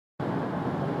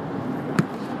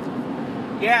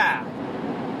Yeah.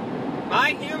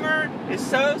 My humor is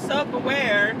so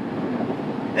self-aware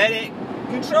that it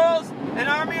controls an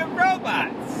army of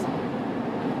robots.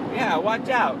 Yeah, watch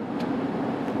out.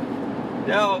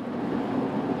 They'll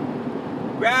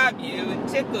grab you and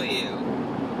tickle you.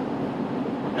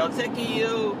 They'll tickle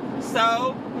you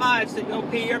so much that you'll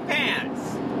pee your pants.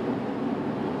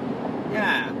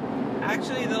 Yeah.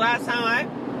 Actually, the last time I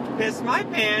pissed my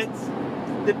pants,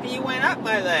 the pee went up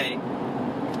my leg.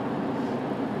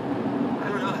 I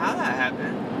don't know how that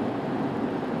happened.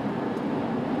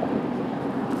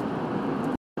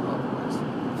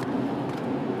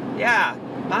 Yeah,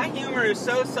 my humor is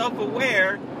so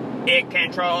self-aware, it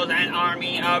controls an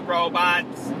army of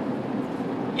robots.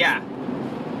 Yeah,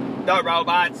 the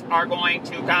robots are going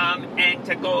to come and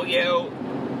tickle you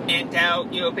until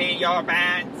you pee your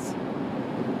pants.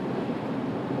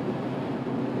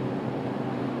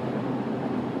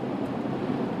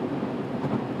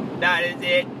 That is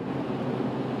it.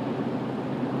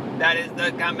 That is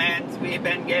the commands we've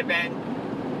been given.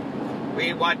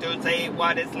 We want to see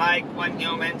what it's like when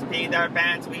humans pee their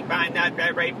pants. We find that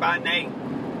very funny. I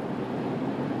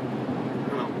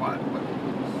don't know what I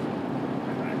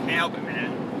can't help it,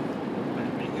 man. My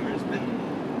humor's been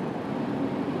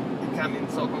becoming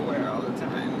self-aware all the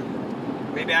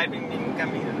time. Maybe I've been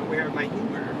becoming unaware of my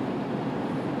humor. I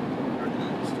don't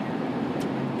understand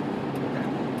what that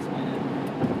means, man.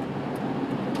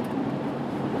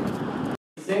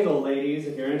 Single, ladies,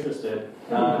 if you're interested.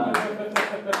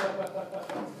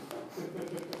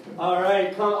 All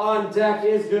right, on deck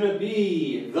is going to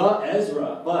be the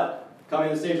Ezra, but coming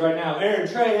to the stage right now, Aaron,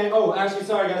 Trey, and oh, actually,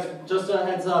 sorry guys, just a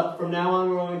heads up. From now on,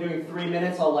 we're only doing 3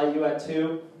 minutes. I'll light you at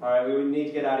 2. All right, we would need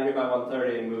to get out of here by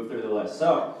 1:30 and move through the list.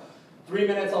 So, 3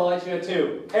 minutes, I'll light you at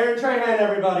 2. Aaron Trahan,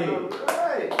 everybody. All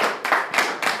right.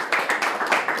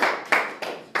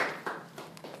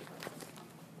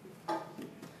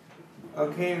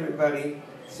 Okay, everybody,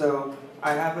 so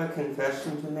I have a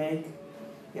confession to make.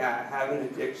 Yeah, I have an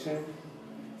addiction.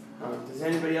 Does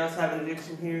anybody else have an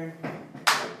addiction here?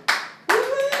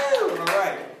 Woo-hoo! All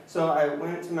right, so I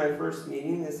went to my first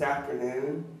meeting this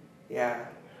afternoon. Yeah,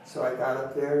 so I got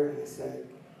up there and I said,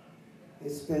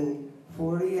 it's been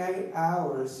 48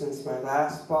 hours since my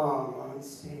last bomb on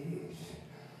stage.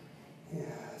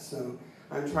 Yeah, so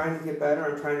I'm trying to get better.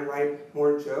 I'm trying to write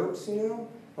more jokes, you know?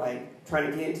 Like,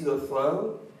 trying to get into the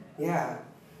flow. Yeah.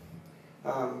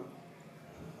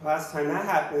 Last time that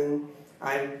happened,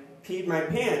 I peed my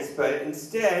pants, but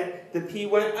instead, the pee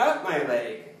went up my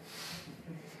leg.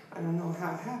 I don't know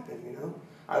how it happened, you know?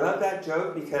 I love that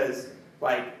joke because,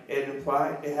 like, it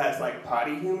has, like,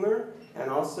 potty humor, and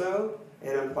also,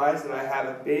 it implies that I have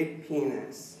a big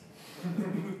penis.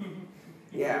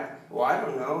 Yeah. Well, I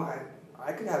don't know.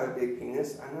 I could have a big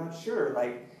penis. I'm not sure.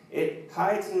 Like, it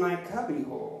hides in my cubby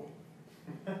hole.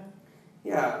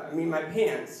 Yeah, I mean my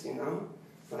pants, you know?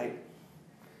 Like,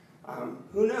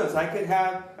 who knows? I could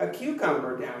have a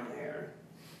cucumber down there.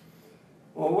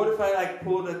 Well, what if I, like,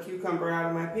 pulled a cucumber out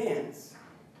of my pants?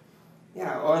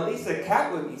 Yeah, or at least a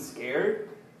cat would be scared.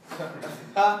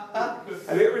 Have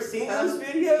you ever seen those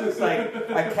videos? Like,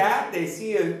 a cat, they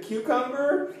see a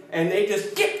cucumber, and they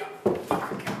just get the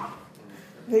fuck out.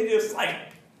 They just, like,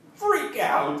 freak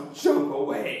out, jump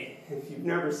away. If you've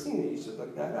never seen it, you should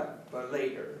look that up, but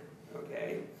later,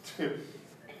 okay?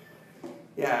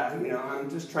 Yeah, you know, I'm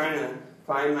just trying to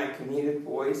find my comedic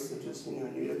voice and just, you know,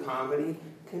 new to comedy.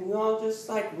 Can you all just,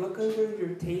 like, look under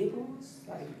your tables?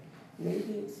 Like,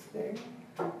 maybe it's there?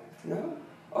 No?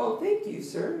 Oh, thank you,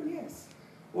 sir, yes.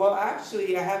 Well,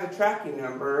 actually, I have a tracking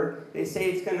number. They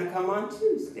say it's going to come on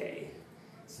Tuesday.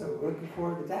 So, looking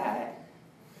forward to that.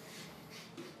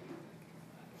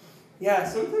 Yeah,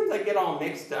 sometimes I get all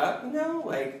mixed up, you know,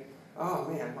 like, oh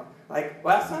man, like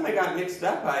last time I got mixed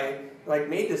up, I like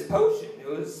made this potion. It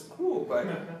was cool, but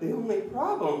the only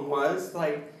problem was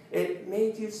like it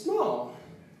made you small.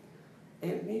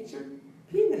 It made your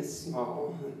penis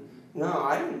small. No,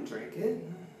 I didn't drink it.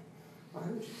 Why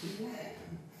would you do that?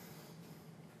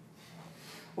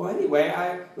 Well, anyway,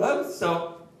 I love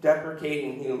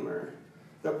self-deprecating humor.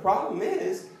 The problem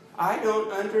is I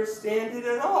don't understand it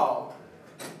at all.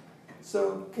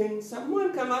 So can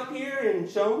someone come up here and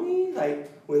show me, like,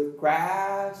 with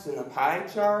graphs and a pie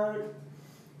chart?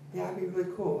 Yeah, that'd be really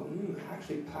cool.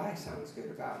 Actually, pi sounds good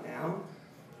about now.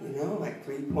 You know, like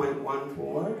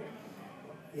 3.14.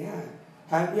 Yeah.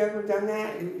 Have you ever done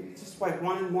that? Just like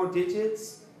wanted more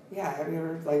digits? Yeah, have you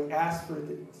ever, like, asked for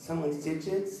someone's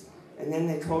digits, and then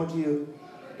they told you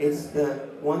it's the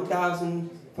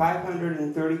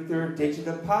 1,533rd digit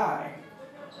of pi?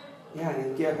 Yeah,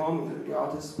 and you get home and you're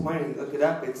all disappointed. You look it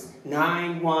up, it's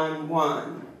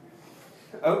 911.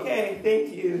 Okay,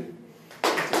 thank you.